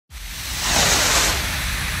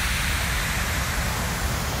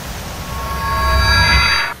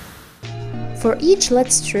For each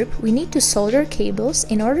LED strip, we need to solder cables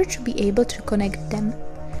in order to be able to connect them.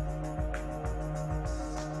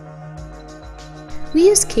 We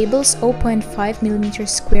use cables 0.5 mm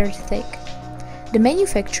squared thick. The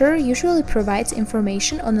manufacturer usually provides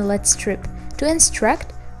information on the LED strip to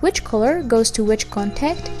instruct which color goes to which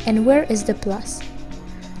contact and where is the plus.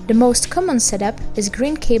 The most common setup is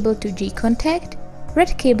green cable to G contact,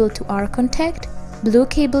 red cable to R contact, blue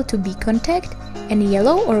cable to B contact, and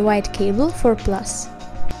yellow or white cable for plus.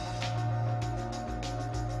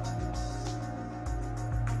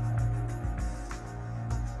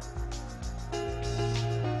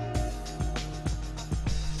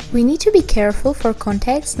 We need to be careful for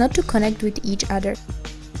contacts not to connect with each other.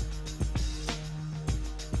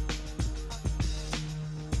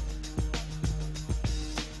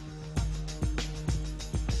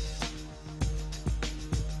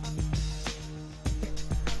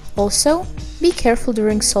 Also, be careful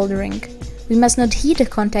during soldering. We must not heat the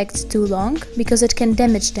contacts too long, because it can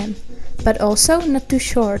damage them, but also not too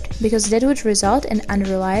short, because that would result in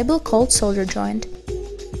unreliable cold solder joint.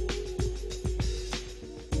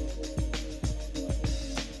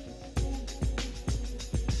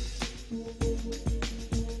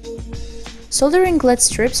 Soldering LED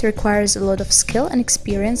strips requires a lot of skill and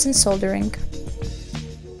experience in soldering.